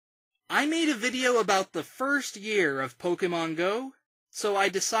I made a video about the first year of Pokémon Go, so I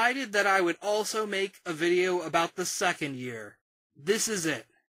decided that I would also make a video about the second year. This is it.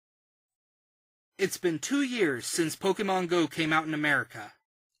 It's been 2 years since Pokémon Go came out in America.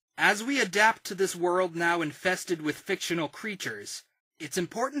 As we adapt to this world now infested with fictional creatures, it's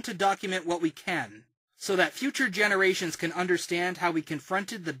important to document what we can, so that future generations can understand how we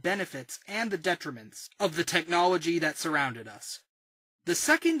confronted the benefits and the detriments of the technology that surrounded us. The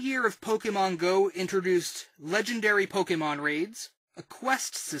second year of Pokémon Go introduced legendary Pokémon raids, a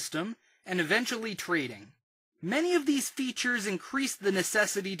quest system, and eventually trading. Many of these features increased the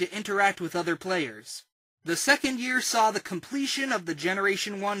necessity to interact with other players. The second year saw the completion of the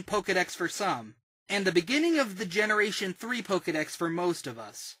Generation 1 Pokédex for some, and the beginning of the Generation 3 Pokédex for most of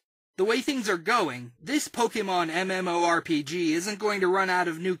us. The way things are going, this Pokémon MMORPG isn't going to run out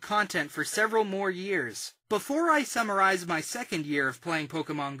of new content for several more years. Before I summarize my second year of playing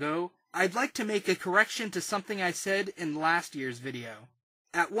Pokémon Go, I'd like to make a correction to something I said in last year's video.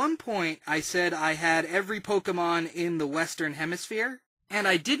 At one point, I said I had every Pokémon in the Western Hemisphere, and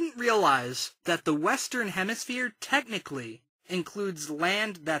I didn't realize that the Western Hemisphere technically includes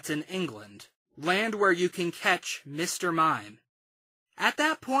land that's in England. Land where you can catch Mr. Mime. At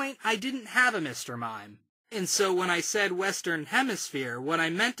that point, I didn't have a Mr. Mime, and so when I said Western Hemisphere, what I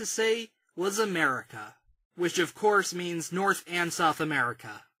meant to say was America, which of course means North and South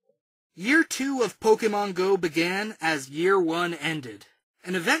America. Year 2 of Pokémon Go began as Year 1 ended.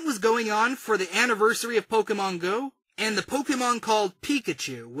 An event was going on for the anniversary of Pokémon Go, and the Pokémon called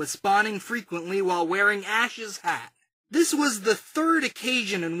Pikachu was spawning frequently while wearing Ash's hat. This was the third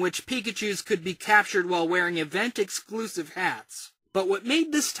occasion in which Pikachus could be captured while wearing event-exclusive hats. But what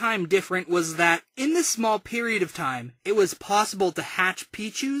made this time different was that, in this small period of time, it was possible to hatch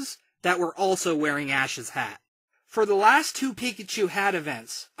Pichus that were also wearing Ash's hat. For the last 2 Pikachu hat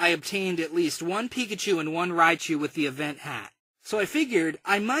events, I obtained at least 1 Pikachu and 1 Raichu with the event hat. So I figured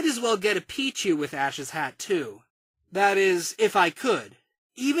I might as well get a Pichu with Ash's hat too. That is, if I could.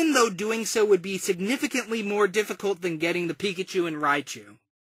 Even though doing so would be significantly more difficult than getting the Pikachu and Raichu.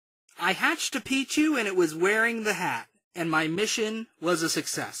 I hatched a Pichu and it was wearing the hat, and my mission was a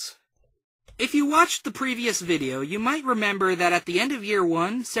success. If you watched the previous video, you might remember that at the end of Year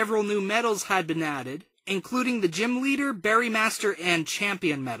 1, several new medals had been added, including the Gym Leader, Berry Master, and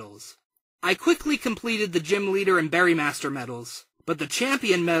Champion medals. I quickly completed the Gym Leader and Berry Master medals, but the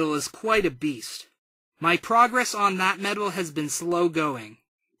Champion medal is quite a beast. My progress on that medal has been slow going,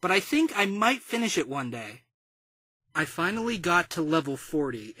 but I think I might finish it one day. I finally got to level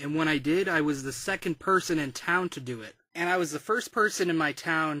 40, and when I did, I was the second person in town to do it, and I was the first person in my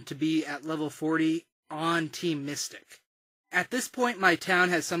town to be at level 40 on Team Mystic. At this point, my town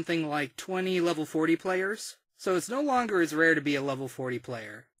has something like 20 level 40 players, so it's no longer as rare to be a level 40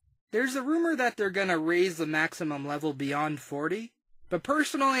 player. There's a rumor that they're gonna raise the maximum level beyond 40, but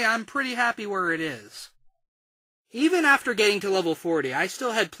personally I'm pretty happy where it is. Even after getting to level 40, I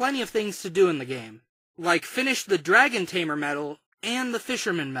still had plenty of things to do in the game, like finish the Dragon Tamer medal and the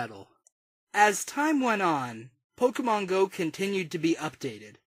Fisherman medal. As time went on, Pokémon Go continued to be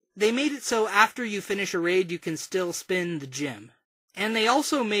updated. They made it so after you finish a raid you can still spin the gym. And they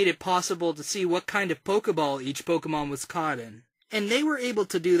also made it possible to see what kind of Pokéball each Pokémon was caught in. And they were able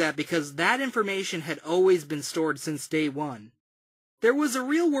to do that because that information had always been stored since day 1. There was a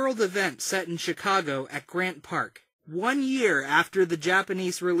real-world event set in Chicago at Grant Park, 1 year after the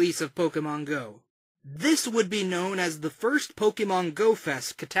Japanese release of Pokémon Go. This would be known as the first Pokémon Go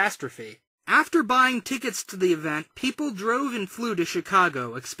Fest catastrophe. After buying tickets to the event, people drove and flew to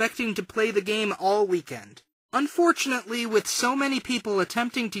Chicago, expecting to play the game all weekend. Unfortunately, with so many people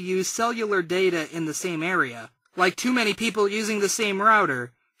attempting to use cellular data in the same area, like too many people using the same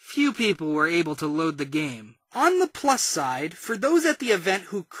router, few people were able to load the game. On the plus side, for those at the event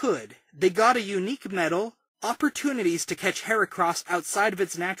who could, they got a unique medal, opportunities to catch Heracross outside of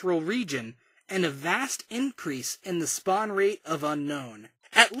its natural region, and a vast increase in the spawn rate of Unknown.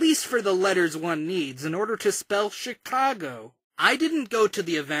 At least for the letters one needs in order to spell Chicago. I didn't go to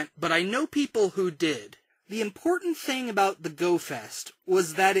the event, but I know people who did. The important thing about the Go Fest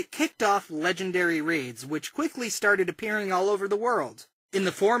was that it kicked off legendary raids, which quickly started appearing all over the world, in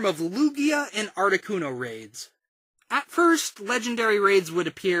the form of Lugia and Articuno raids. At first, legendary raids would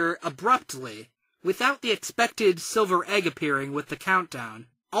appear abruptly, without the expected silver egg appearing with the countdown.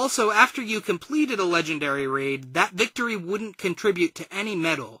 Also, after you completed a legendary raid, that victory wouldn't contribute to any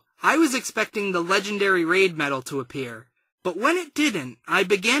medal. I was expecting the legendary raid medal to appear. But when it didn't, I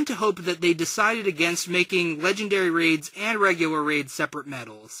began to hope that they decided against making legendary raids and regular raids separate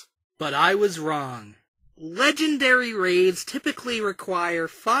medals. But I was wrong. Legendary raids typically require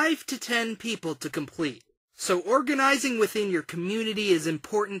 5 to 10 people to complete, so organizing within your community is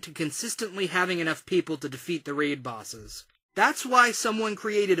important to consistently having enough people to defeat the raid bosses. That's why someone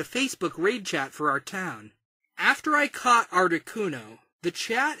created a Facebook raid chat for our town. After I caught Articuno, the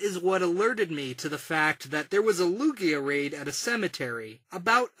chat is what alerted me to the fact that there was a Lugia raid at a cemetery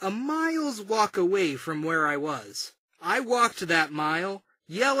about a mile's walk away from where I was. I walked that mile,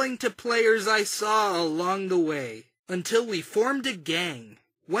 yelling to players I saw along the way, until we formed a gang.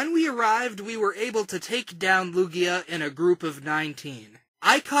 When we arrived, we were able to take down Lugia in a group of 19.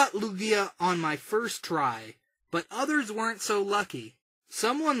 I caught Lugia on my first try, but others weren't so lucky.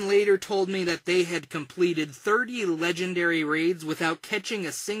 Someone later told me that they had completed 30 legendary raids without catching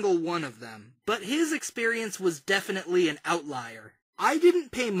a single one of them, but his experience was definitely an outlier. I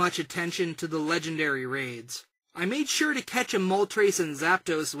didn't pay much attention to the legendary raids. I made sure to catch a Moltres and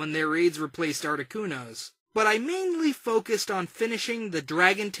Zapdos when their raids replaced Articuno's, but I mainly focused on finishing the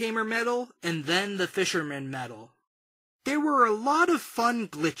Dragon Tamer medal and then the Fisherman medal. There were a lot of fun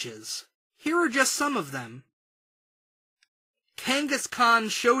glitches. Here are just some of them.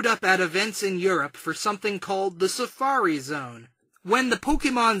 Kangaskhan showed up at events in Europe for something called the Safari Zone. When the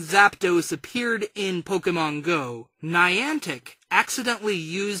Pokemon Zapdos appeared in Pokemon Go, Niantic accidentally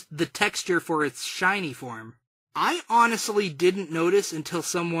used the texture for its shiny form. I honestly didn't notice until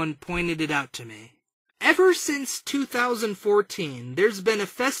someone pointed it out to me. Ever since 2014, there's been a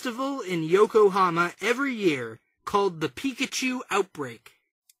festival in Yokohama every year called the Pikachu Outbreak.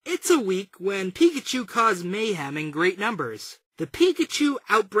 It's a week when Pikachu cause mayhem in great numbers. The Pikachu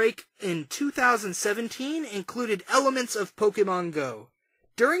Outbreak in 2017 included elements of Pokemon Go.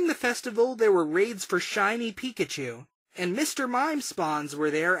 During the festival, there were raids for shiny Pikachu, and Mr. Mime spawns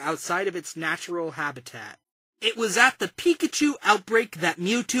were there outside of its natural habitat. It was at the Pikachu Outbreak that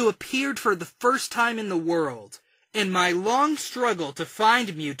Mewtwo appeared for the first time in the world, and my long struggle to find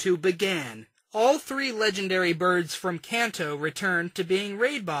Mewtwo began. All 3 legendary birds from Kanto returned to being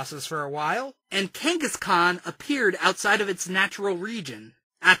raid bosses for a while, and Kangaskhan appeared outside of its natural region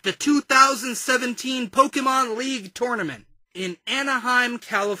at the 2017 Pokemon League Tournament in Anaheim,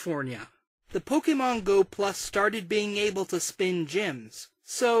 California. The Pokemon Go Plus started being able to spin gyms,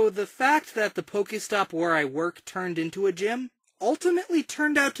 so the fact that the Pokestop where I work turned into a gym ultimately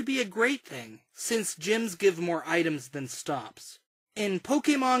turned out to be a great thing, since gyms give more items than stops. In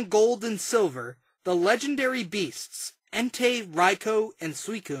Pokemon Gold and Silver, the legendary beasts, Entei, Raikou, and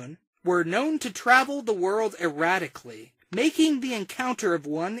Suicune, were known to travel the world erratically, making the encounter of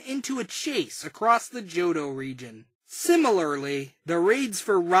one into a chase across the Johto region. Similarly, the raids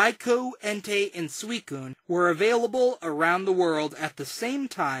for Raikou, Entei, and Suicune were available around the world at the same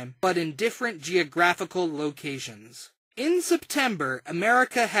time, but in different geographical locations. In September,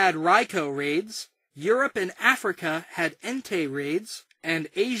 America had Raikou raids, Europe and Africa had Entei raids, and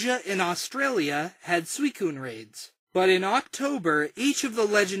Asia and Australia had Suicune raids. But in October, each of the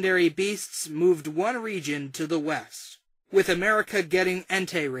legendary beasts moved one region to the west, with America getting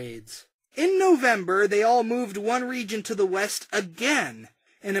Entei raids. In November, they all moved one region to the west again,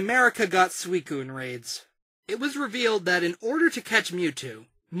 and America got Suicune raids. It was revealed that in order to catch Mewtwo,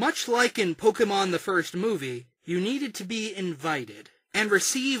 much like in Pokémon the first movie, you needed to be invited and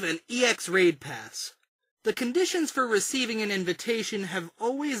receive an EX raid pass. The conditions for receiving an invitation have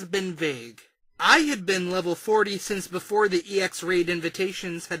always been vague. I had been level 40 since before the EX raid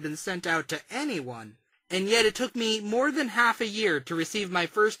invitations had been sent out to anyone, and yet it took me more than half a year to receive my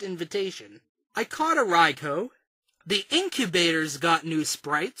first invitation. I caught a Raikou. The incubators got new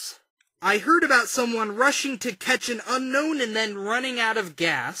sprites. I heard about someone rushing to catch an unknown and then running out of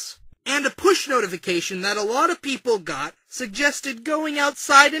gas. And a push notification that a lot of people got suggested going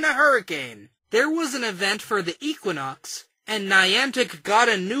outside in a hurricane. There was an event for the Equinox, and Niantic got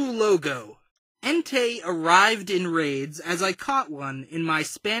a new logo. Entei arrived in raids as I caught one in my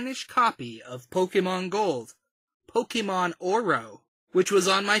Spanish copy of Pokemon Gold, Pokemon Oro, which was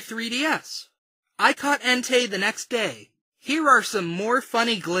on my 3DS. I caught Entei the next day. Here are some more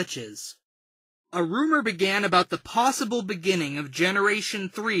funny glitches. A rumor began about the possible beginning of Generation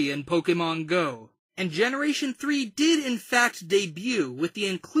 3 in Pokemon Go, and Generation 3 did in fact debut with the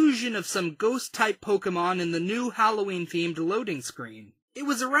inclusion of some ghost-type Pokemon in the new Halloween-themed loading screen. It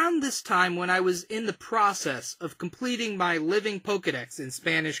was around this time when I was in the process of completing my Living Pokédex in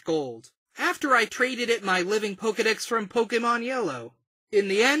Spanish Gold, after I traded it my Living Pokédex from Pokemon Yellow. In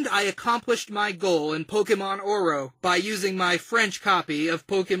the end, I accomplished my goal in Pokemon Oro by using my French copy of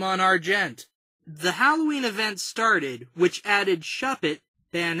Pokemon Argent. The Halloween event started, which added Shuppet,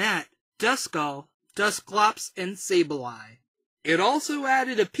 Banette, Duskull, Dusclops, and Sableye. It also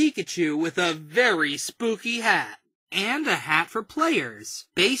added a Pikachu with a very spooky hat. And a hat for players,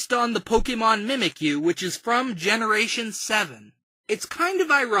 based on the Pokémon Mimikyu, which is from Generation 7. It's kind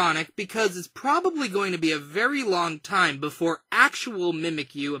of ironic because it's probably going to be a very long time before actual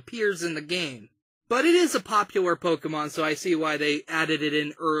Mimikyu appears in the game. But it is a popular Pokemon, so I see why they added it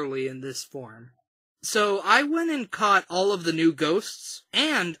in early in this form. So I went and caught all of the new ghosts,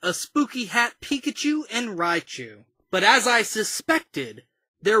 and a spooky hat Pikachu and Raichu. But as I suspected,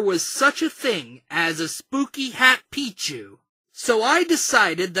 there was such a thing as a spooky hat Pichu. So I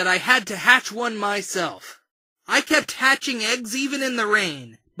decided that I had to hatch one myself. I kept hatching eggs even in the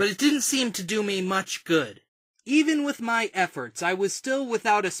rain, but it didn't seem to do me much good. Even with my efforts, I was still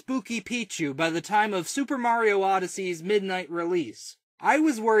without a spooky Pichu by the time of Super Mario Odyssey's midnight release. I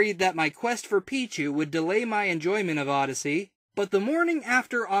was worried that my quest for Pichu would delay my enjoyment of Odyssey, but the morning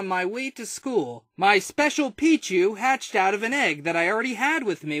after on my way to school, my special Pichu hatched out of an egg that I already had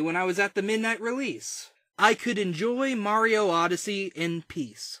with me when I was at the midnight release. I could enjoy Mario Odyssey in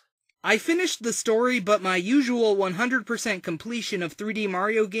peace. I finished the story, but my usual 100% completion of 3D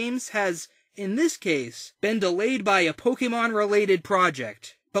Mario games has, in this case, been delayed by a Pokemon-related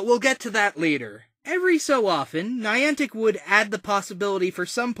project. But we'll get to that later. Every so often, Niantic would add the possibility for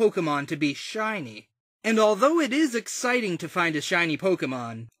some Pokemon to be shiny. And although it is exciting to find a shiny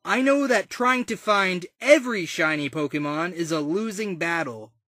Pokemon, I know that trying to find every shiny Pokemon is a losing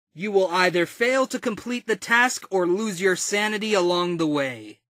battle. You will either fail to complete the task or lose your sanity along the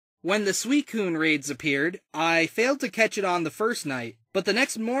way. When the Suicune raids appeared, I failed to catch it on the first night, but the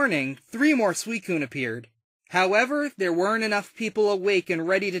next morning, 3 more Suicune appeared. However, there weren't enough people awake and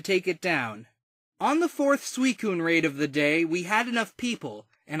ready to take it down. On the 4th Suicune raid of the day, we had enough people,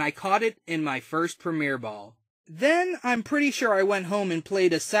 and I caught it in my first Premier Ball. Then, I'm pretty sure I went home and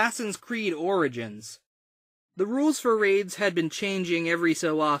played Assassin's Creed Origins. The rules for raids had been changing every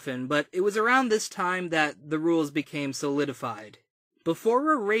so often, but it was around this time that the rules became solidified.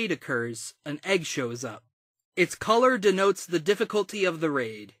 Before a raid occurs, an egg shows up. Its color denotes the difficulty of the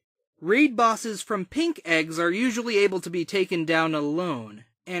raid. Raid bosses from pink eggs are usually able to be taken down alone,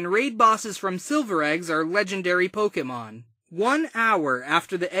 and raid bosses from silver eggs are legendary Pokémon. 1 hour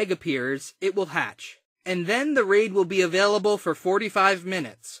after the egg appears, it will hatch, and then the raid will be available for 45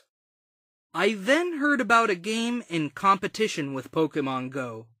 minutes. I then heard about a game in competition with Pokémon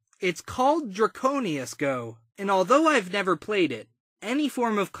Go. It's called Draconius Go, and although I've never played it, any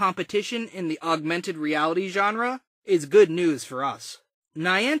form of competition in the augmented reality genre is good news for us.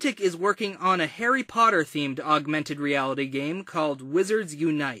 Niantic is working on a Harry Potter-themed augmented reality game called Wizards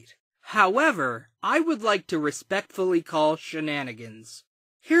Unite. However, I would like to respectfully call shenanigans.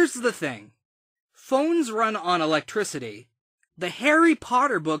 Here's the thing. Phones run on electricity. The Harry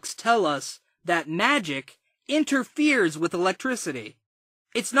Potter books tell us that magic interferes with electricity.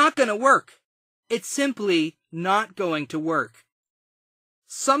 It's not going to work. It's simply not going to work.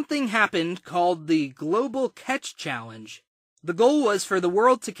 Something happened called the Global Catch Challenge. The goal was for the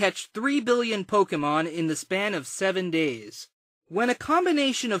world to catch 3 billion Pokémon in the span of 7 days. When a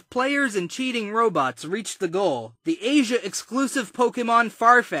combination of players and cheating robots reached the goal, the Asia-exclusive Pokémon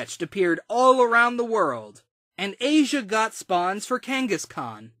Farfetch'd appeared all around the world, and Asia got spawns for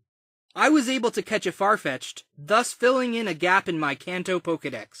Kangaskhan. I was able to catch a Farfetch'd, thus filling in a gap in my Kanto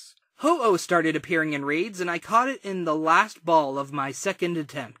Pokédex. Ho-Oh started appearing in raids, and I caught it in the last ball of my second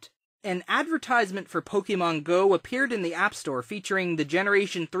attempt. An advertisement for Pokémon Go appeared in the App Store featuring the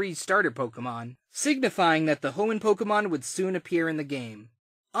Generation 3 starter Pokémon, signifying that the Hoenn Pokémon would soon appear in the game.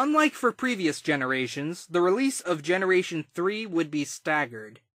 Unlike for previous generations, the release of Generation 3 would be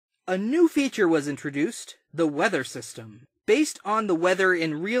staggered. A new feature was introduced, the weather system. Based on the weather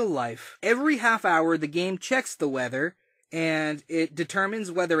in real life, every half hour the game checks the weather, and it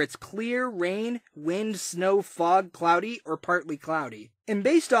determines whether it's clear, rain, wind, snow, fog, cloudy, or partly cloudy. And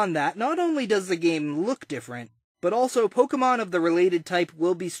based on that, not only does the game look different, but also Pokemon of the related type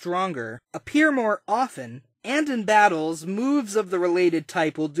will be stronger, appear more often, and in battles, moves of the related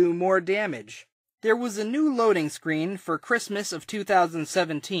type will do more damage. There was a new loading screen for Christmas of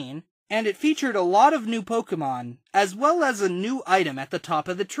 2017, and it featured a lot of new Pokemon, as well as a new item at the top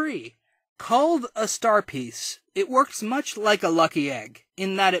of the tree. Called a Star Piece, it works much like a Lucky Egg,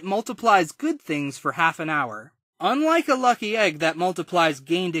 in that it multiplies good things for half an hour. Unlike a Lucky Egg that multiplies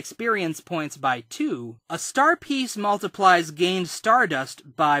gained experience points by 2, a Star Piece multiplies gained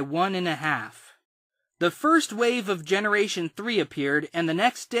Stardust by 1.5. The first wave of Generation 3 appeared, and the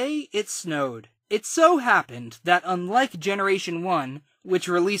next day it snowed. It so happened that unlike Generation 1, which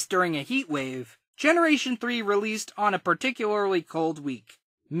released during a heat wave, Generation 3 released on a particularly cold week.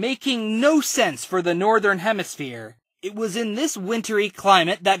 Making no sense for the Northern Hemisphere, It was in this wintry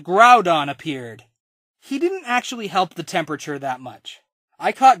climate that Groudon appeared. He didn't actually help the temperature that much.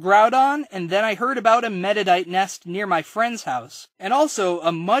 I caught Groudon, and then I heard about a Meditite nest near my friend's house, and also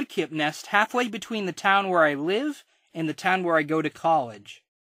a Mudkip nest halfway between the town where I live and the town where I go to college.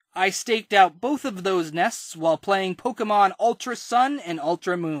 I staked out both of those nests while playing Pokémon Ultra Sun and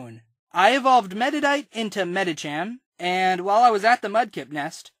Ultra Moon. I evolved Meditite into Medicham, and while I was at the Mudkip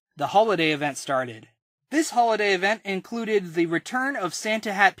nest, the holiday event started. This holiday event included the return of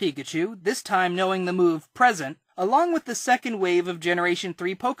Santa Hat Pikachu, this time knowing the move Present, along with the second wave of Generation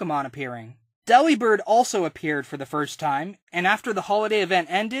 3 Pokémon appearing. Delibird also appeared for the first time, and after the holiday event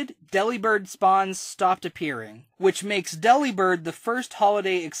ended, Delibird spawns stopped appearing, which makes Delibird the first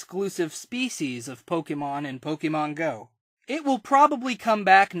holiday-exclusive species of Pokémon in Pokémon Go. It will probably come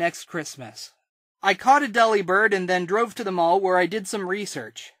back next Christmas. I caught a Delibird and then drove to the mall where I did some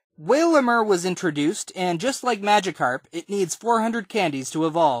research. Wailmer was introduced, and just like Magikarp, it needs 400 candies to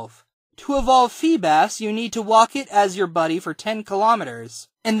evolve. To evolve Feebas, you need to walk it as your buddy for 10 kilometers,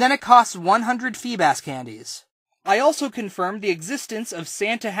 and then it costs 100 Feebas candies. I also confirmed the existence of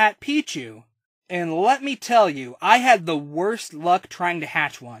Santa Hat Pichu, and let me tell you, I had the worst luck trying to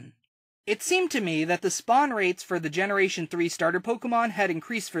hatch one. It seemed to me that the spawn rates for the Generation 3 starter Pokémon had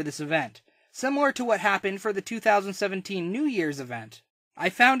increased for this event, similar to what happened for the 2017 New Year's event. I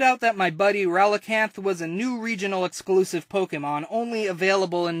found out that my buddy Relicanth was a new regional exclusive Pokémon only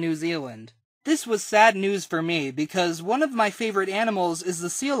available in New Zealand. This was sad news for me because one of my favorite animals is the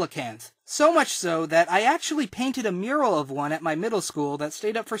Coelacanth, so much so that I actually painted a mural of one at my middle school that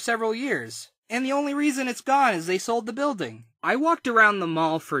stayed up for several years. And the only reason it's gone is they sold the building. I walked around the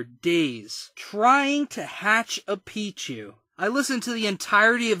mall for days, trying to hatch a Pichu. I listened to the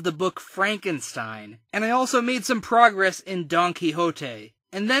entirety of the book Frankenstein, and I also made some progress in Don Quixote.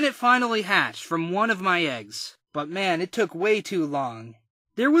 And then it finally hatched from one of my eggs. But man, it took way too long.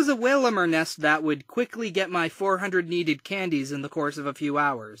 There was a Wailmer nest that would quickly get my 400 needed candies in the course of a few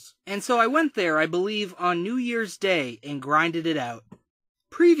hours. And so I went there, I believe, on New Year's Day and grinded it out.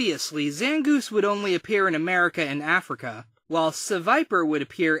 Previously, Zangoose would only appear in America and Africa, while Seviper would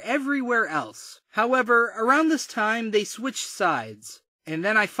appear everywhere else. However, around this time, they switched sides, and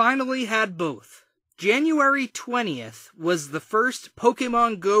then I finally had both. January 20th was the first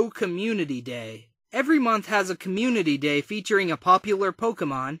Pokémon Go Community Day. Every month has a community day featuring a popular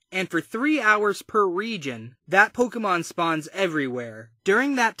Pokémon, and for 3 hours per region, that Pokémon spawns everywhere.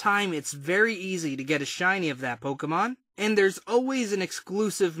 During that time, it's very easy to get a shiny of that Pokémon, and there's always an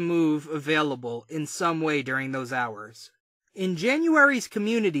exclusive move available in some way during those hours. In January's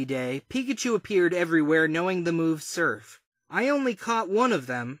Community Day, Pikachu appeared everywhere knowing the move Surf. I only caught one of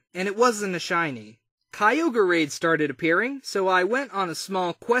them, and it wasn't a shiny. Kyogre raids started appearing, so I went on a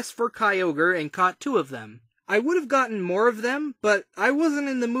small quest for Kyogre and caught 2 of them. I would have gotten more of them, but I wasn't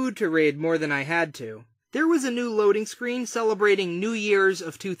in the mood to raid more than I had to. There was a new loading screen celebrating New Year's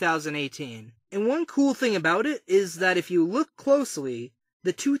of 2018. And one cool thing about it is that if you look closely,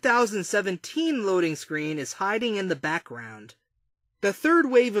 the 2017 loading screen is hiding in the background. The third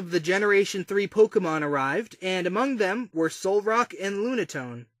wave of the Generation 3 Pokémon arrived, and among them were Solrock and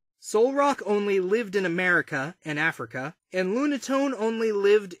Lunatone. Solrock only lived in America and Africa, and Lunatone only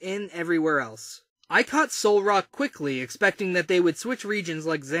lived in everywhere else. I caught Solrock quickly, expecting that they would switch regions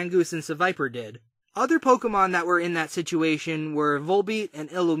like Zangoose and Seviper did. Other Pokémon that were in that situation were Volbeat and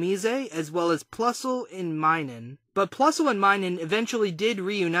Illumise, as well as Plusle and Minun. But Plusle and Minun eventually did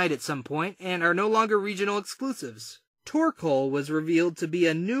reunite at some point, and are no longer regional exclusives. Torkoal was revealed to be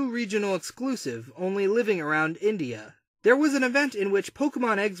a new regional exclusive, only living around India. There was an event in which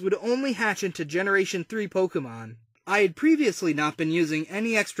Pokémon eggs would only hatch into Generation 3 Pokémon. I had previously not been using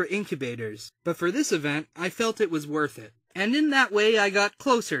any extra incubators, but for this event, I felt it was worth it. And in that way, I got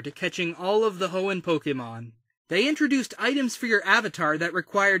closer to catching all of the Hoenn Pokémon. They introduced items for your avatar that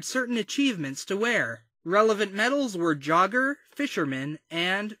required certain achievements to wear. Relevant medals were Jogger, Fisherman,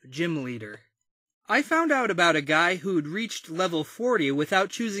 and Gym Leader. I found out about a guy who'd reached level 40 without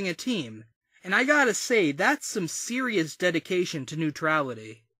choosing a team, and I gotta say, that's some serious dedication to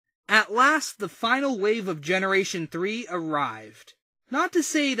neutrality. At last, the final wave of Generation 3 arrived. Not to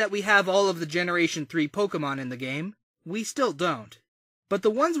say that we have all of the Generation 3 Pokémon in the game. We still don't. But the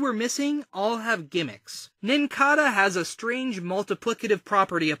ones we're missing all have gimmicks. Nincada has a strange multiplicative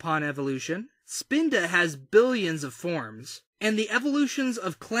property upon evolution. Spinda has billions of forms. And the evolutions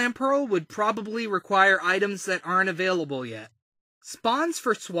of Clamperl would probably require items that aren't available yet. Spawns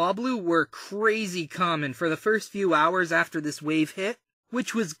for Swablu were crazy common for the first few hours after this wave hit,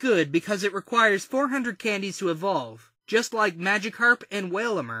 which was good because it requires 400 candies to evolve, just like Magikarp and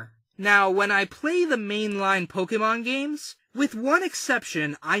Wailmer. Now, when I play the mainline Pokémon games, with one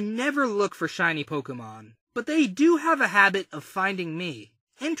exception, I never look for shiny Pokémon. But they do have a habit of finding me.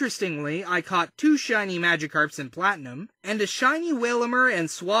 Interestingly, I caught 2 shiny Magikarps in Platinum, and a shiny Wailmer and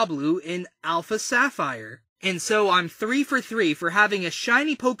Swablu in Alpha Sapphire. And so I'm 3 for 3 for having a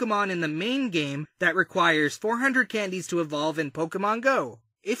shiny Pokémon in the main game that requires 400 candies to evolve in Pokémon Go.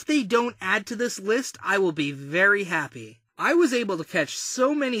 If they don't add to this list, I will be very happy. I was able to catch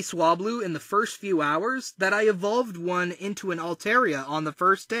so many Swablu in the first few hours that I evolved one into an Altaria on the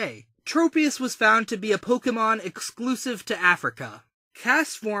first day. Tropius was found to be a Pokémon exclusive to Africa.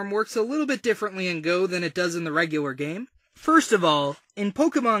 Cast form works a little bit differently in Go than it does in the regular game. First of all, in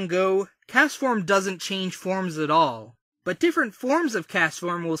Pokémon Go, cast form doesn't change forms at all, but different forms of cast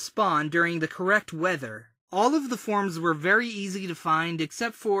form will spawn during the correct weather. All of the forms were very easy to find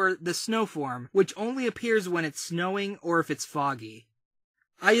except for the snow form, which only appears when it's snowing or if it's foggy.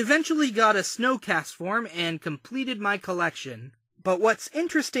 I eventually got a snow cast form and completed my collection. But what's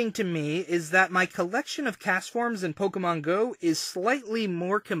interesting to me is that my collection of cast forms in Pokémon Go is slightly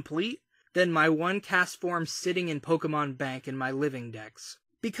more complete than my one cast form sitting in Pokémon Bank in my living decks.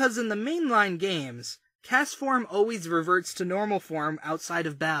 Because in the mainline games, cast form always reverts to normal form outside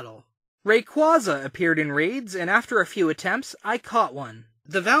of battle. Rayquaza appeared in raids, and after a few attempts, I caught one.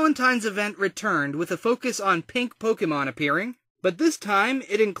 The Valentine's event returned with a focus on pink Pokémon appearing, but this time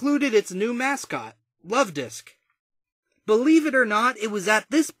it included its new mascot, Lovedisk. Believe it or not, it was at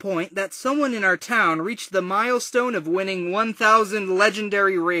this point that someone in our town reached the milestone of winning 1,000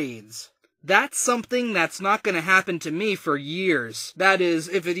 legendary raids. That's something that's not going to happen to me for years. That is,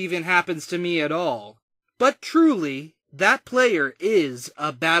 if it even happens to me at all. But truly, that player is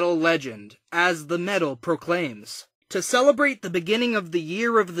a battle legend, as the medal proclaims. To celebrate the beginning of the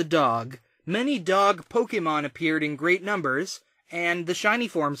Year of the Dog, many dog Pokémon appeared in great numbers, and the shiny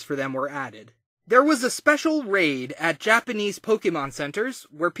forms for them were added. There was a special raid at Japanese Pokémon centers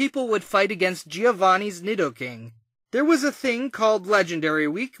where people would fight against Giovanni's Nidoking. There was a thing called Legendary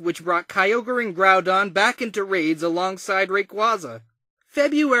Week, which brought Kyogre and Groudon back into raids alongside Rayquaza.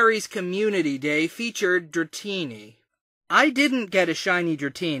 February's Community Day featured Dratini. I didn't get a shiny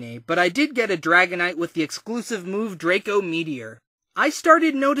Dratini, but I did get a Dragonite with the exclusive move Draco Meteor. I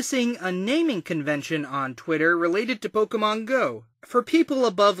started noticing a naming convention on Twitter related to Pokémon Go. For people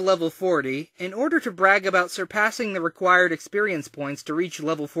above level 40, in order to brag about surpassing the required experience points to reach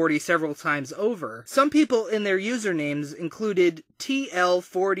level 40 several times over, some people in their usernames included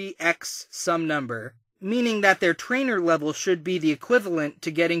TL40X some number, meaning that their trainer level should be the equivalent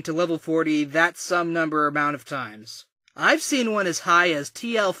to getting to level 40 that some number amount of times. I've seen one as high as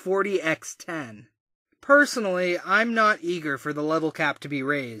TL40X10. Personally, I'm not eager for the level cap to be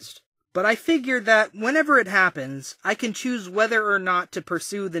raised, but I figured that whenever it happens, I can choose whether or not to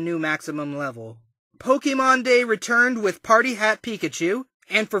pursue the new maximum level. Pokémon Day returned with Party Hat Pikachu,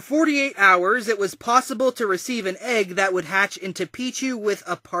 and for 48 hours it was possible to receive an egg that would hatch into Pichu with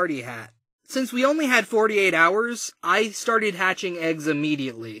a party hat. Since we only had 48 hours, I started hatching eggs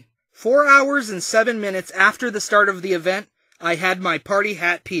immediately. 4 hours and 7 minutes after the start of the event, I had my Party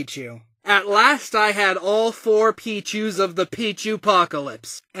Hat Pichu. At last I had all 4 Pichus of the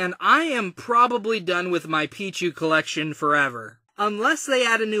Pichu-pocalypse, and I am probably done with my Pichu collection forever. Unless they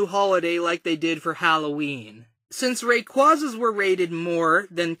add a new holiday like they did for Halloween. Since Rayquazas were rated more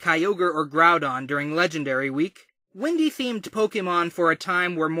than Kyogre or Groudon during Legendary Week, windy-themed Pokémon for a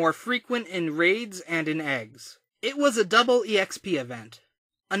time were more frequent in raids and in eggs. It was a double EXP event.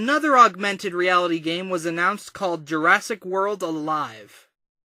 Another augmented reality game was announced called Jurassic World Alive.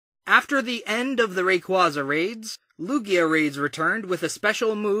 After the end of the Rayquaza raids, Lugia raids returned with a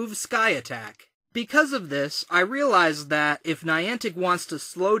special move, Sky Attack. Because of this, I realized that if Niantic wants to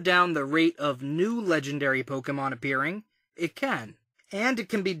slow down the rate of new legendary Pokémon appearing, it can. And it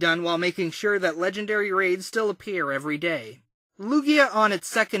can be done while making sure that legendary raids still appear every day. Lugia on its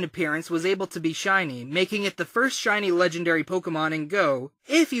second appearance was able to be shiny, making it the first shiny legendary Pokémon in Go,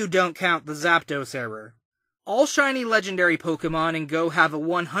 if you don't count the Zapdos error. All shiny legendary Pokémon in Go have a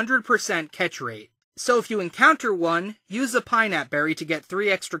 100% catch rate, so if you encounter one, use a Pineapple Berry to get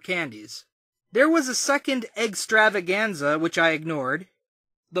 3 extra candies. There was a second Extravaganza, which I ignored.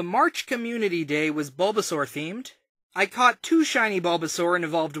 The March Community Day was Bulbasaur themed. I caught 2 shiny Bulbasaur and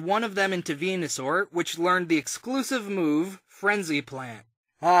evolved one of them into Venusaur, which learned the exclusive move, Frenzy Plant.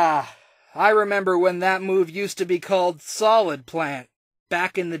 Ah, I remember when that move used to be called Solid Plant,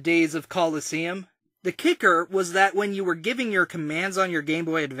 back in the days of Colosseum. The kicker was that when you were giving your commands on your Game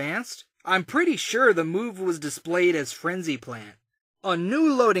Boy Advanced, I'm pretty sure the move was displayed as Frenzy Plant. A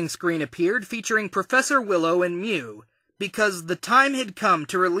new loading screen appeared featuring Professor Willow and Mew. because the time had come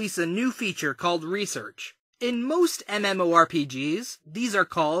to release a new feature called Research. In most MMORPGs, these are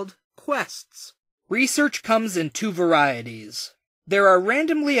called quests. Research comes in two varieties. There are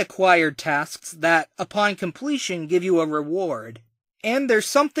randomly acquired tasks that, upon completion, give you a reward. And there's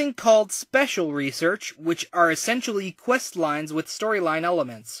something called Special Research, which are essentially quest lines with storyline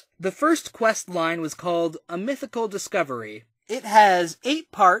elements. The first quest line was called A Mythical Discovery. It has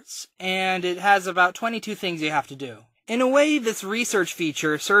 8 parts, and it has about 22 things you have to do. In a way, this research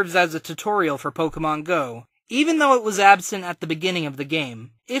feature serves as a tutorial for Pokémon Go, even though it was absent at the beginning of the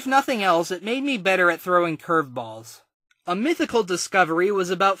game. If nothing else, it made me better at throwing curveballs. A Mythical Discovery was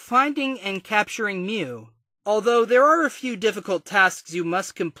about finding and capturing Mew, although there are a few difficult tasks you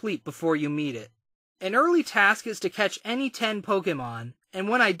must complete before you meet it. An early task is to catch any 10 Pokémon, and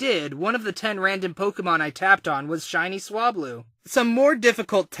when I did, one of the 10 random Pokémon I tapped on was Shiny Swablu. Some more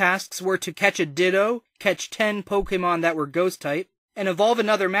difficult tasks were to catch a Ditto, catch 10 Pokémon that were Ghost-type, and evolve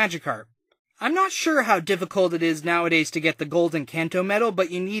another Magikarp. I'm not sure how difficult it is nowadays to get the Golden Kanto medal, but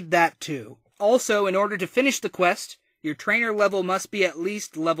you need that too. Also, in order to finish the quest, your trainer level must be at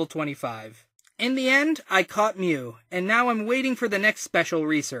least level 25. In the end, I caught Mew, and now I'm waiting for the next special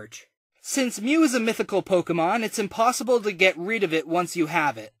research. Since Mew is a mythical Pokémon, it's impossible to get rid of it once you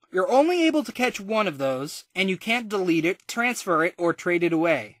have it. You're only able to catch one of those, and you can't delete it, transfer it, or trade it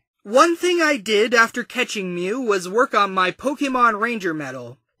away. One thing I did after catching Mew was work on my Pokémon Ranger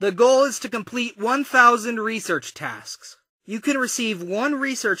medal. The goal is to complete 1,000 research tasks. You can receive 1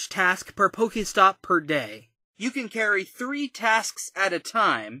 research task per Pokéstop per day. You can carry 3 tasks at a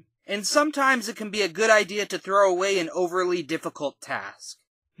time, and sometimes it can be a good idea to throw away an overly difficult task.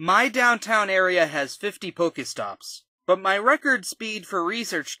 My downtown area has 50 Pokéstops, but my record speed for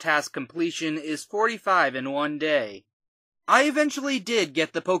research task completion is 45 in one day. I eventually did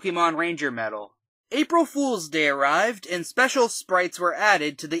get the Pokémon Ranger medal. April Fool's Day arrived, and special sprites were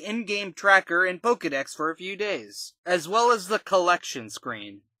added to the in-game tracker and Pokédex for a few days, as well as the collection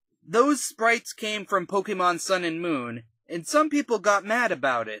screen. Those sprites came from Pokémon Sun and Moon, and some people got mad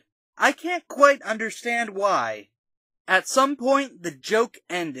about it. I can't quite understand why. At some point, the joke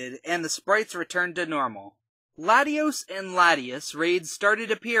ended, and the sprites returned to normal. Latios and Latias raids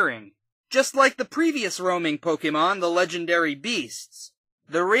started appearing. Just like the previous roaming Pokémon, the legendary beasts.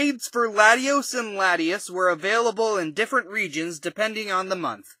 The raids for Latios and Latias were available in different regions depending on the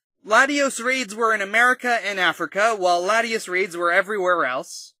month. Latios raids were in America and Africa, while Latias raids were everywhere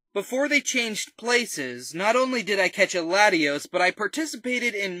else. Before they changed places, not only did I catch a Latios, but I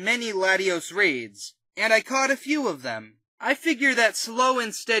participated in many Latios raids, and I caught a few of them. I figure that slow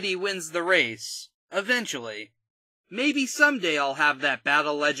and steady wins the race. Eventually. Maybe someday I'll have that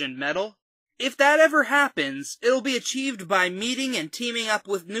Battle Legend medal. If that ever happens, it'll be achieved by meeting and teaming up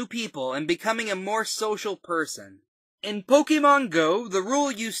with new people and becoming a more social person. In Pokémon Go, the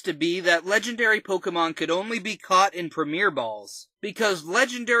rule used to be that legendary Pokémon could only be caught in Premier Balls, because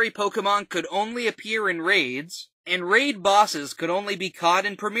legendary Pokémon could only appear in raids, and raid bosses could only be caught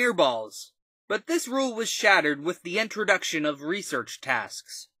in Premier Balls. But this rule was shattered with the introduction of research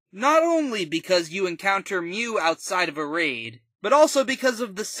tasks. Not only because you encounter Mew outside of a raid, but also because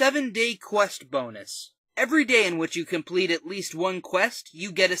of the 7-day quest bonus. Every day in which you complete at least one quest,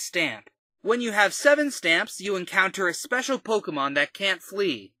 you get a stamp. When you have 7 stamps, you encounter a special Pokémon that can't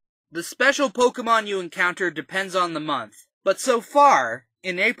flee. The special Pokémon you encounter depends on the month. But so far,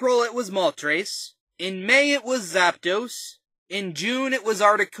 in April it was Moltres, in May it was Zapdos, in June it was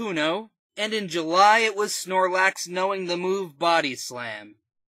Articuno, and in July it was Snorlax knowing the move Body Slam.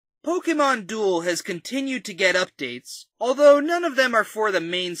 Pokémon Duel has continued to get updates, although none of them are for the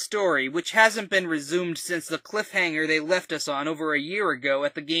main story, which hasn't been resumed since the cliffhanger they left us on over a year ago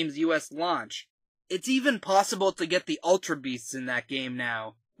at the game's US launch. It's even possible to get the Ultra Beasts in that game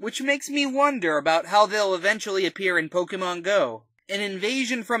now, which makes me wonder about how they'll eventually appear in Pokémon Go. An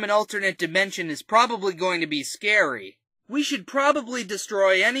invasion from an alternate dimension is probably going to be scary. We should probably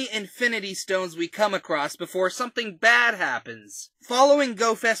destroy any Infinity Stones we come across before something bad happens. Following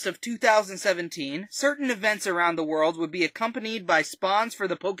GoFest of 2017, certain events around the world would be accompanied by spawns for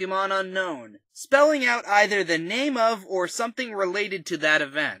the Pokémon Unknown, spelling out either the name of or something related to that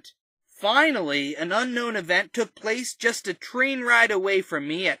event. Finally, an unknown event took place just a train ride away from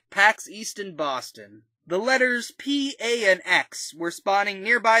me at PAX East in Boston. The letters P, A, and X were spawning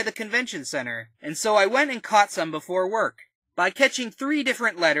nearby the convention center, and so I went and caught some before work. By catching 3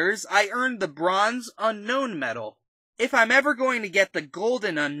 different letters, I earned the Bronze Unknown medal. If I'm ever going to get the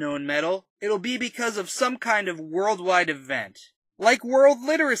Golden Unknown medal, it'll be because of some kind of worldwide event. Like World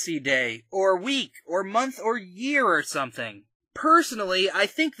Literacy Day, or week, or month, or year or something. Personally, I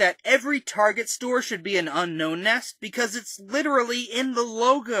think that every Target store should be an unknown nest because it's literally in the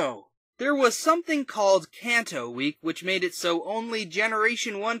logo. There was something called Kanto Week, which made it so only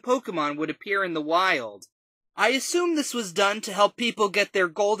Generation 1 Pokémon would appear in the wild. I assume this was done to help people get their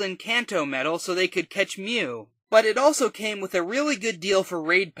golden Kanto medal so they could catch Mew, but it also came with a really good deal for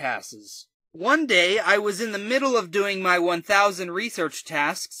raid passes. One day, I was in the middle of doing my 1000 research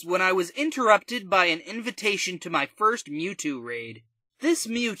tasks when I was interrupted by an invitation to my first Mewtwo raid. This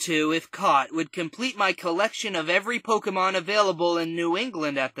Mewtwo, if caught, would complete my collection of every Pokémon available in New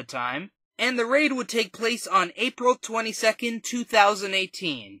England at the time, and the raid would take place on April 22nd,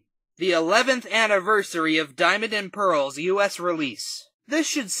 2018, the 11th anniversary of Diamond and Pearl's US release. This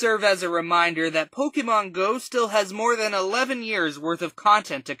should serve as a reminder that Pokémon Go still has more than 11 years worth of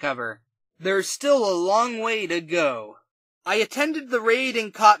content to cover. There's still a long way to go. I attended the raid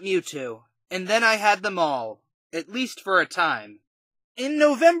and caught Mewtwo, and then I had them all, at least for a time. In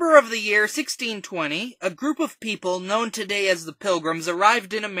November of the year 1620, a group of people known today as the Pilgrims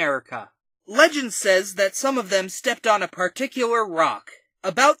arrived in America. Legend says that some of them stepped on a particular rock.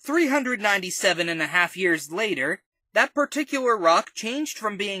 About 397.5 years later, that particular rock changed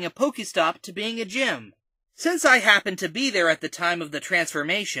from being a Pokestop to being a gym. Since I happened to be there at the time of the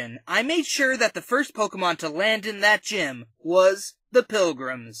transformation, I made sure that the first Pokemon to land in that gym was the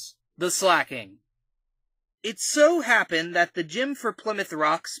Pilgrims, the Slacking. It so happened that the gym for Plymouth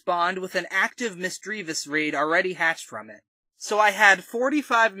Rock spawned with an active Misdreavus raid already hatched from it. So I had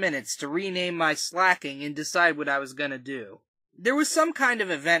 45 minutes to rename my Slacking and decide what I was gonna do. There was some kind of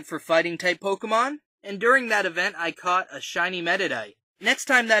event for fighting-type Pokemon, and during that event I caught a shiny Meditite. Next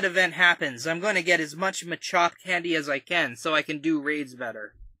time that event happens, I'm going to get as much Machop candy as I can so I can do raids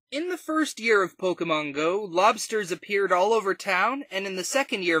better. In the first year of Pokemon Go, lobsters appeared all over town, and in the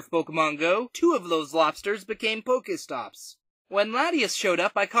second year of Pokemon Go, 2 of those lobsters became Pokestops. When Latias showed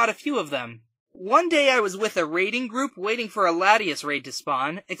up, I caught a few of them. One day I was with a raiding group waiting for a Latias raid to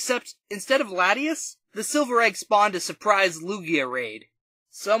spawn, except instead of Latias, the Silver Egg spawned a surprise Lugia raid.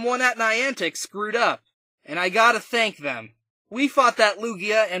 Someone at Niantic screwed up, and I gotta thank them. We fought that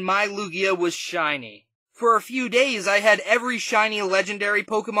Lugia, and my Lugia was shiny. For a few days, I had every shiny legendary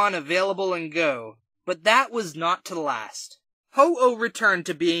Pokemon available in Go, but that was not to last. Ho-Oh returned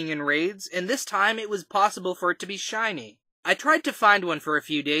to being in raids, and this time it was possible for it to be shiny. I tried to find one for a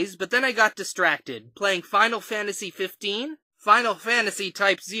few days, but then I got distracted, playing Final Fantasy 15, Final Fantasy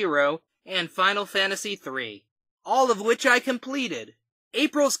Type 0, and Final Fantasy 3, all of which I completed.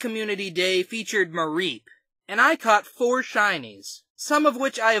 April's Community Day featured Mareep, and I caught 4 shinies, some of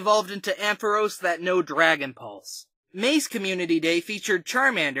which I evolved into Ampharos that know Dragon Pulse. May's Community Day featured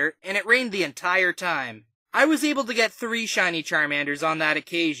Charmander, and it rained the entire time. I was able to get 3 shiny Charmanders on that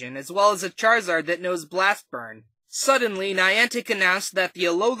occasion, as well as a Charizard that knows Blast Burn. Suddenly, Niantic announced that the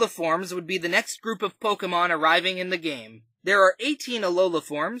Alola forms would be the next group of Pokemon arriving in the game. There are 18 Alola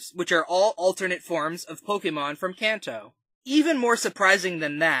forms, which are all alternate forms of Pokemon from Kanto. Even more surprising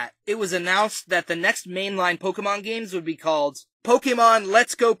than that, it was announced that the next mainline Pokemon games would be called Pokémon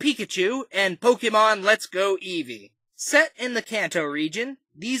Let's Go Pikachu and Pokémon Let's Go Eevee. Set in the Kanto region,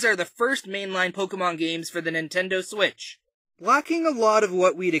 these are the first mainline Pokemon games for the Nintendo Switch. Lacking a lot of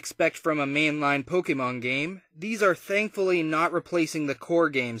what we'd expect from a mainline Pokemon game, these are thankfully not replacing the core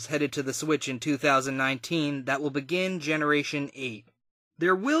games headed to the Switch in 2019 that will begin Generation 8.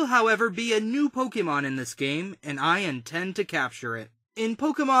 There will, however, be a new Pokemon in this game, and I intend to capture it. In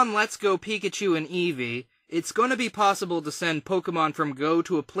Pokémon Let's Go Pikachu and Eevee, it's going to be possible to send Pokemon from Go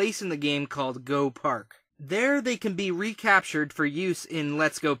to a place in the game called Go Park. There they can be recaptured for use in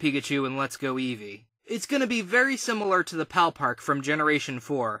Let's Go Pikachu and Let's Go Eevee. It's going to be very similar to the Pal Park from Generation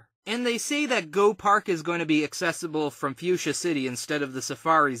 4. And they say that Go Park is going to be accessible from Fuchsia City instead of the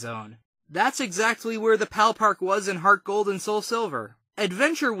Safari Zone. That's exactly where the Pal Park was in Heart Gold and Soul Silver.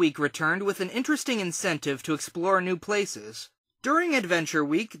 Adventure Week returned with an interesting incentive to explore new places. During Adventure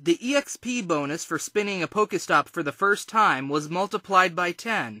Week, the EXP bonus for spinning a Pokestop for the first time was multiplied by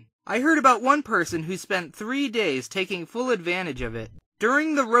 10. I heard about one person who spent 3 days taking full advantage of it.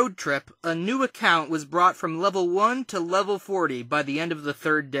 During the road trip, a new account was brought from level 1 to level 40 by the end of the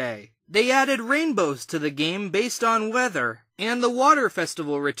 3rd day. They added rainbows to the game based on weather, and the Water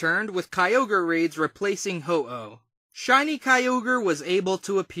Festival returned with Kyogre raids replacing Ho-Oh. Shiny Kyogre was able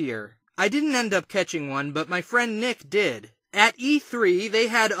to appear. I didn't end up catching one, but my friend Nick did. At E3, they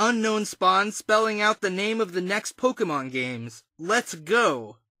had unknown spawns spelling out the name of the next Pokemon games. Let's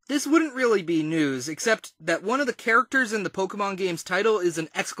go! This wouldn't really be news, except that one of the characters in the Pokemon game's title is an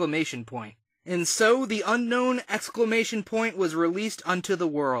exclamation point. And so, the unknown exclamation point was released unto the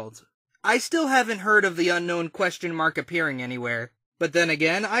world. I still haven't heard of the unknown question mark appearing anywhere. But then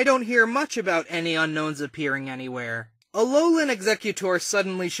again, I don't hear much about any unknowns appearing anywhere. Alolan Executor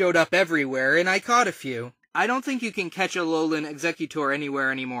suddenly showed up everywhere, and I caught a few. I don't think you can catch Alolan Executor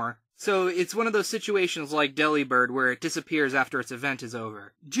anywhere anymore. So it's one of those situations like Delibird where it disappears after its event is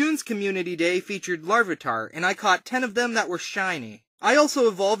over. June's Community Day featured Larvitar, and I caught 10 of them that were shiny. I also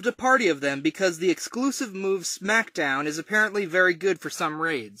evolved a party of them because the exclusive move Smackdown is apparently very good for some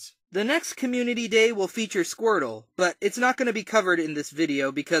raids. The next Community Day will feature Squirtle, but it's not going to be covered in this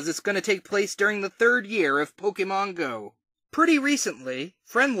video because it's going to take place during the 3rd year of Pokémon Go. Pretty recently,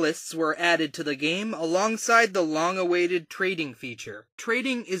 friend lists were added to the game alongside the long-awaited trading feature.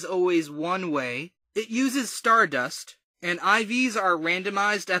 Trading is always one way, it uses Stardust, and IVs are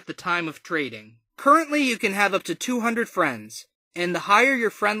randomized at the time of trading. Currently you can have up to 200 friends, and the higher your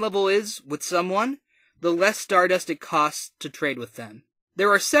friend level is with someone, the less Stardust it costs to trade with them. There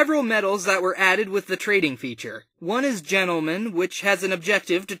are several medals that were added with the trading feature. One is Gentleman, which has an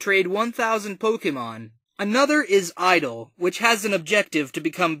objective to trade 1,000 Pokémon. Another is Idol, which has an objective to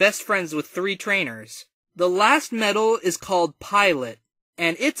become best friends with 3 trainers. The last medal is called Pilot,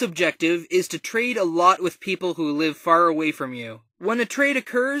 and its objective is to trade a lot with people who live far away from you. When a trade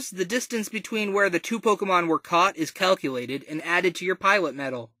occurs, the distance between where the 2 Pokémon were caught is calculated and added to your Pilot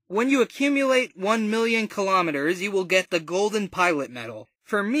medal. When you accumulate 1 million kilometers, you will get the Golden Pilot medal.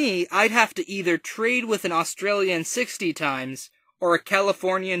 For me, I'd have to either trade with an Australian 60 times or a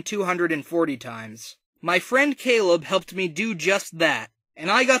Californian 240 times. My friend Caleb helped me do just that, and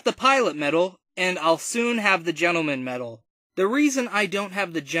I got the Pilot medal, and I'll soon have the Gentleman medal. The reason I don't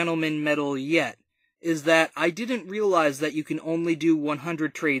have the Gentleman medal yet is that I didn't realize that you can only do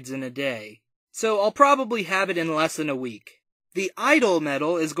 100 trades in a day. So I'll probably have it in less than a week. The Idol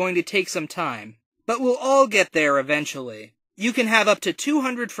medal is going to take some time, but we'll all get there eventually. You can have up to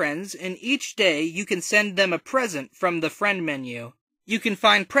 200 friends, and each day you can send them a present from the friend menu. You can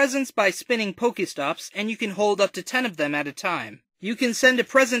find presents by spinning Pokestops, and you can hold up to 10 of them at a time. You can send a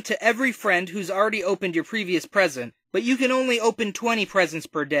present to every friend who's already opened your previous present, but you can only open 20 presents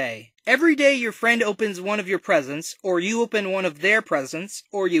per day. Every day your friend opens one of your presents, or you open one of their presents,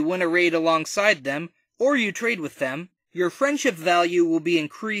 or you win a raid alongside them, or you trade with them, your friendship value will be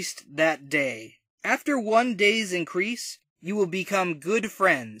increased that day. After 1 day's increase, you will become good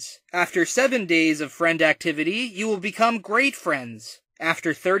friends. After 7 days of friend activity, you will become great friends.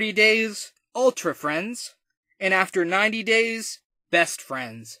 After 30 days, ultra friends. And after 90 days, best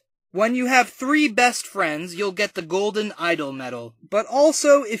friends. When you have 3 best friends, you'll get the Golden Idol medal. But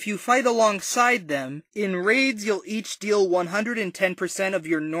also, if you fight alongside them, in raids you'll each deal 110% of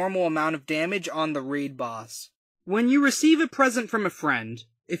your normal amount of damage on the raid boss. When you receive a present from a friend,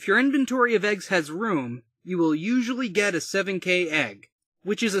 if your inventory of eggs has room, you will usually get a 7K egg,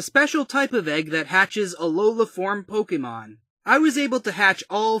 which is a special type of egg that hatches Alola-form Pokémon. I was able to hatch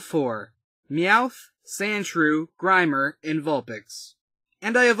all 4, Meowth, Sandshrew, Grimer, and Vulpix.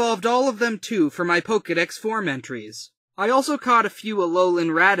 And I evolved all of them too for my Pokédex form entries. I also caught a few Alolan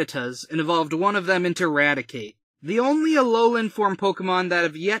Rattatas and evolved one of them into Raticate. The only Alolan form Pokémon that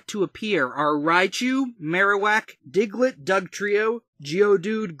have yet to appear are Raichu, Marowak, Diglett, Dugtrio,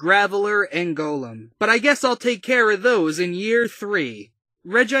 Geodude, Graveler, and Golem. But I guess I'll take care of those in year 3.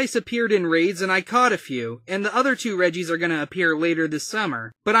 Regice appeared in raids and I caught a few, and the other 2 Regis are gonna appear later this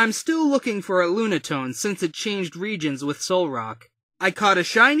summer. But I'm still looking for a Lunatone since it changed regions with Solrock. I caught a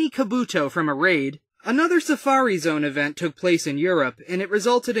shiny Kabuto from a raid. Another Safari Zone event took place in Europe, and it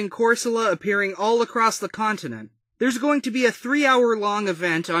resulted in Corsola appearing all across the continent. There's going to be a 3-hour-long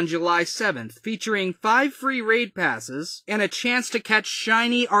event on July 7th, featuring 5 free raid passes, and a chance to catch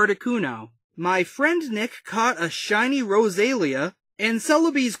shiny Articuno. My friend Nick caught a shiny Rosalia, and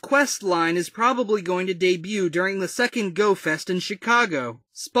Celebi's quest line is probably going to debut during the 2nd Go Fest in Chicago.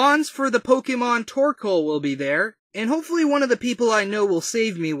 Spawns for the Pokemon Torkoal will be there, and hopefully one of the people I know will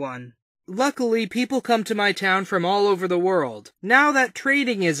save me one. Luckily, people come to my town from all over the world. Now that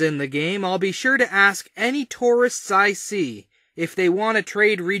trading is in the game, I'll be sure to ask any tourists I see if they want to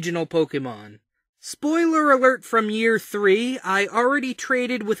trade regional Pokemon. Spoiler alert from year 3, I already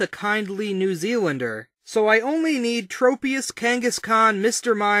traded with a kindly New Zealander, so I only need Tropius, Kangaskhan,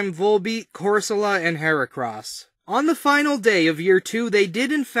 Mr. Mime, Volbeat, Corsola, and Heracross. On the final day of year 2, they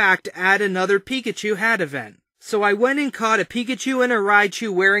did in fact add another Pikachu hat event. So I went and caught a Pikachu and a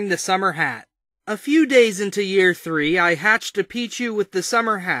Raichu wearing the summer hat. A few days into year 3, I hatched a Pichu with the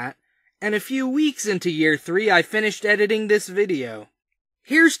summer hat, and a few weeks into year 3, I finished editing this video.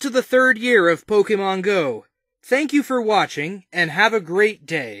 Here's to the 3rd year of Pokémon Go. Thank you for watching, and have a great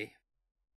day.